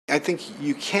I think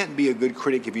you can't be a good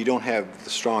critic if you don't have the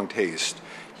strong taste.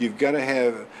 You've got to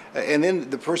have, and then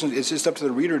the person, it's just up to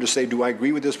the reader to say, do I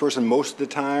agree with this person most of the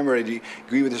time, or do I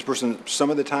agree with this person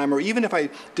some of the time, or even if I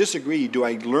disagree, do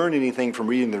I learn anything from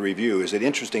reading the review? Is it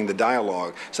interesting, the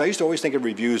dialogue? So I used to always think of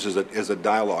reviews as a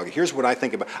dialogue. Here's what I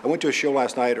think about, I went to a show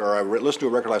last night, or I listened to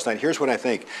a record last night, here's what I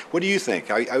think. What do you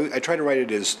think? I try to write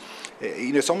it as,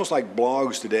 it's almost like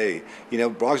blogs today.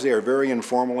 Blogs today are very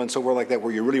informal and so forth like that,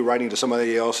 where you're really writing to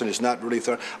somebody else and it's not really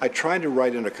I try to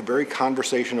write in a very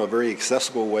conversational, very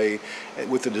accessible way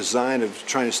with the design of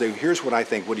trying to say, here's what I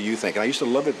think, what do you think? And I used to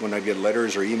love it when I get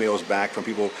letters or emails back from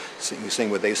people saying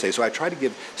what they say. So I try to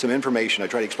give some information. I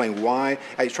try to explain why.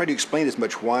 I try to explain as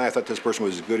much why I thought this person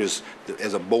was as good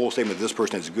as a bold statement, this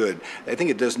person is good. I think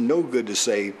it does no good to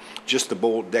say just the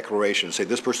bold declaration, say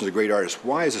this person is a great artist.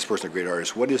 Why is this person a great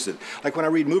artist? What is it? Like when I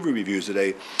read movie reviews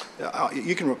today,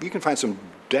 you can find some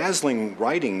dazzling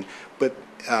writing, but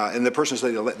and the person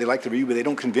says they like the review, but they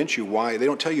don't convince you why. They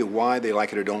don't tell you why they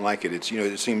like it or don't like it. It's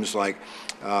it seems like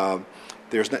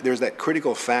there's that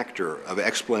critical factor of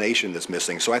explanation that's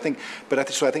missing. So I think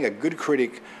a good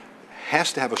critic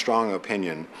has to have a strong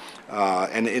opinion,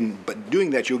 but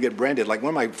doing that you'll get branded. Like one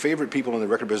of my favorite people in the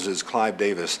record business is Clive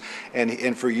Davis,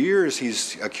 and for years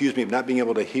he's accused me of not being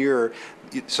able to hear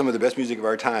some of the best music of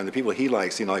our time, the people he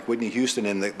likes, like Whitney Houston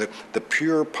and the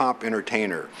pure pop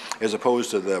entertainer, as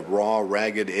opposed to the raw,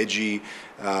 ragged, edgy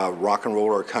rock and roll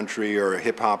or country or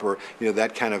hip hop or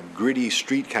that kind of gritty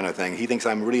street kind of thing. He thinks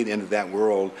I'm really into that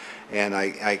world, and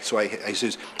I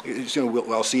says,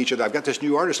 we'll see each other. I've got this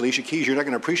new artist, Alicia Keys. You're not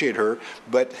going to appreciate her,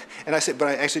 but I said, but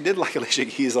I actually did like Alicia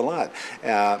Keys a lot.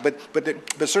 But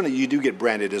certainly you do get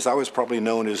branded, as I was probably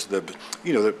known as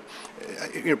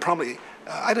probably.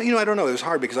 I don't know. It was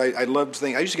hard because I loved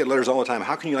things. I used to get letters all the time.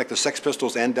 How can you like the Sex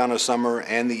Pistols and Donna Summer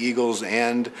and the Eagles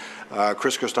and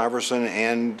Chris Christopherson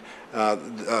and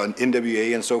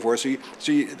NWA and so forth?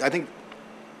 I think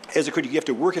as a critic, you have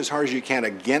to work as hard as you can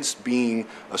against being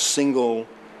a single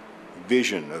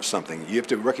vision of something. You have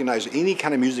to recognize any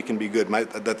kind of music can be good.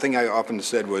 The thing I often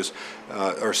said was,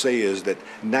 or say is that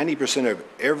 90% of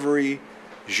every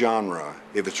genre,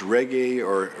 if it's reggae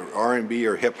or R&B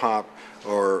or hip hop,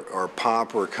 or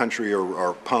pop or country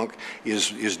or punk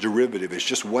is derivative. It's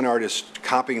just one artist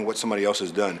copying what somebody else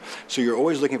has done. So you're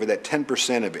always looking for that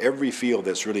 10% of every field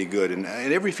that's really good. And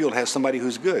every field has somebody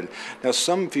who's good. Now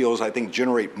some fields I think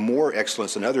generate more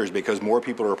excellence than others because more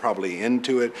people are probably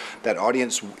into it. That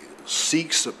audience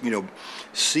seeks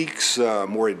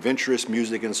more adventurous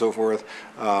music and so forth.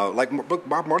 Like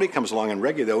Bob Marley comes along in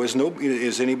reggae, though.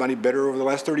 Is anybody better over the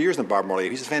last 30 years than Bob Marley?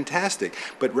 He's fantastic.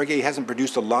 But reggae hasn't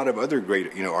produced a lot of other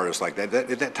great artists like that.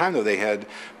 At that time, though, they had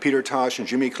Peter Tosh and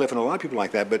Jimmy Cliff and a lot of people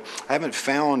like that. But I haven't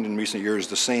found in recent years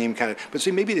the same kind of. But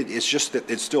see, maybe it's just that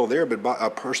it's still there. But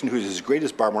a person who's as great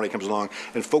as Bob Marley comes along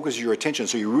and focuses your attention,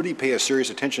 so you really pay a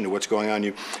serious attention to what's going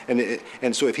on.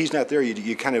 And so if he's not there,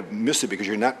 you kind of miss it because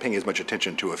you're not paying as much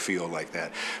attention to a field like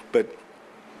that. But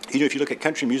if you look at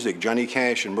country music, Johnny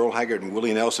Cash and Merle Haggard and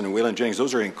Willie Nelson and Waylon Jennings,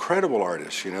 those are incredible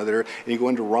artists. And you go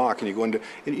into rock and you go into,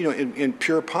 in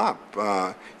pure pop,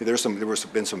 there's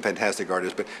been some fantastic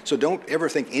artists. But so don't ever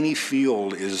think any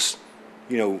field is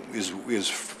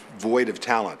void of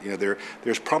talent.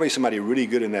 There's probably somebody really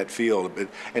good in that field,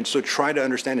 and so try to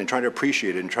understand and try to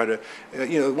appreciate it and try to,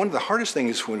 one of the hardest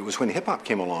things was when hip hop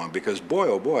came along, because boy,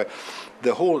 oh boy,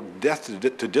 the whole death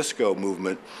to disco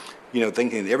movement,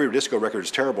 thinking every disco record is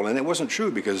terrible, and it wasn't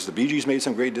true because the Bee Gees made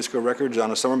some great disco records,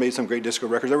 Donna Summer made some great disco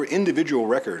records. There were individual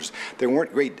records. They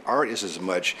weren't great artists as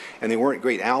much, and they weren't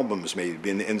great albums made.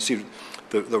 And see,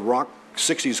 the rock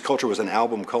 60s culture was an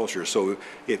album culture. So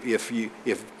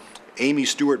if Amy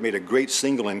Stewart made a great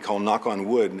single in called "Knock on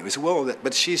Wood," and we said, well,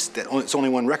 but it's only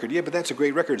one record. Yeah, but that's a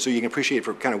great record, so you can appreciate it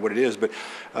for kind of what it is. But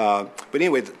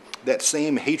anyway, that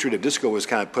same hatred of disco was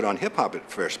kind of put on hip hop at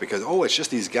first because it's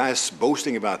just these guys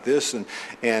boasting about this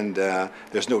and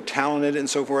there's no talent in it and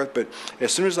so forth. But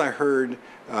as soon as I heard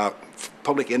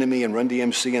Public Enemy and Run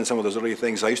DMC and some of those early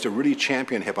things, I used to really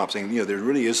champion hip hop, saying there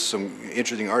really is some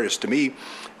interesting artists. To me,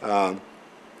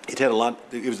 it had a lot.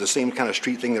 It was the same kind of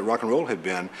street thing that rock and roll had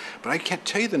been. But I can't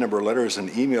tell you the number of letters and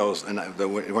emails, and they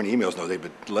weren't emails, no,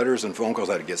 but letters and phone calls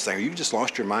I'd get saying, "You just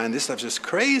lost your mind. This stuff's just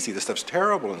crazy. This stuff's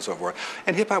terrible," and so forth.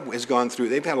 And hip hop has gone through.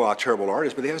 They've had a lot of terrible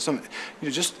artists, but they have some.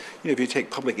 If you take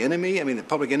Public Enemy, I mean, the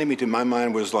Public Enemy to my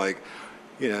mind was like.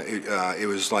 It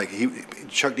was like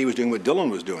Chuck D was doing what Dylan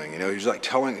was doing. He was like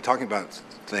talking about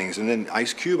things. And then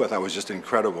Ice Cube, I thought, was just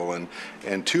incredible,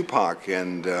 and Tupac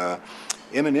and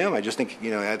Eminem, I just think,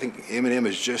 I think Eminem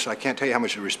is just, I can't tell you how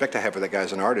much respect I have for that guy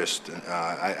as an artist.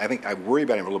 I think I worry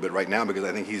about him a little bit right now because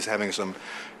I think he's having some,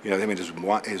 I mean,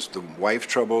 the wife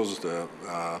troubles,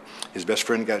 his best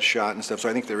friend got shot and stuff. So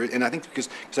I think and I think because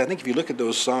I think if you look at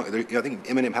those songs, I think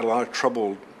Eminem had a lot of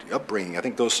trouble upbringing. I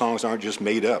think those songs aren't just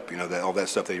made up, all that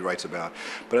stuff that he writes about.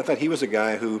 But I thought he was a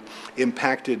guy who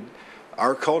impacted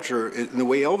our culture in the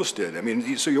way Elvis did. I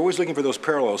mean, so you're always looking for those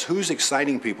parallels. Who's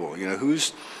exciting people?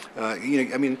 Who's, I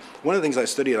mean, one of the things I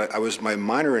studied, my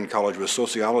minor in college was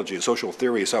sociology and social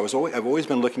theory. So I've always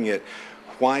been looking at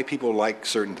why people like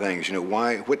certain things.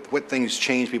 What things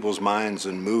change people's minds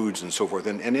and moods and so forth.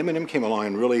 And Eminem came along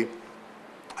and really,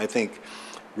 I think,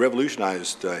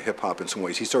 revolutionized hip hop in some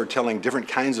ways. He started telling different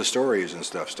kinds of stories and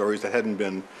stuff, stories that hadn't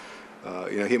been.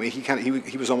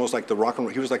 He was almost like the rock and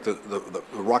roll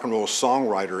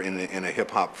songwriter in a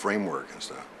hip hop framework and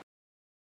stuff.